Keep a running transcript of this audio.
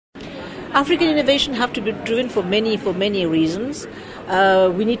African innovation have to be driven for many reasons.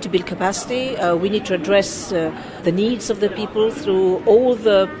 We need to build capacity. We need to address the needs of the people through all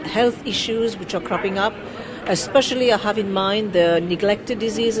the health issues which are cropping up. Especially I have in mind the neglected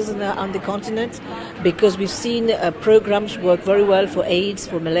diseases on the continent, because we've seen programs work very well for AIDS,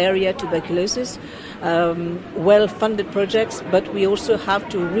 for malaria, tuberculosis, well-funded projects, but we also have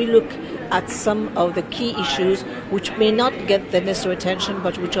to relook at some of the key issues which may not get the necessary attention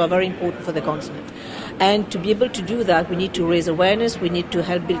but which are very important for the continent. And to be able to do that, we need to raise awareness, we need to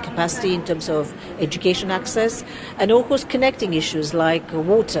help build capacity in terms of education access, and of course connecting issues like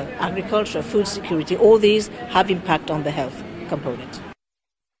water, agriculture, food security. All these have impact on the health component.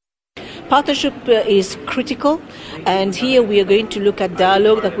 Partnership is critical, and here we are going to look at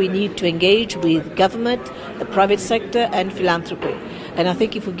dialogue that we need to engage with government, the private sector and philanthropy. And I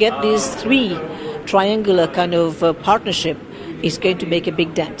think if we get these three triangular kind of partnership, it's going to make a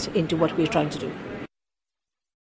big dent into what we're trying to do.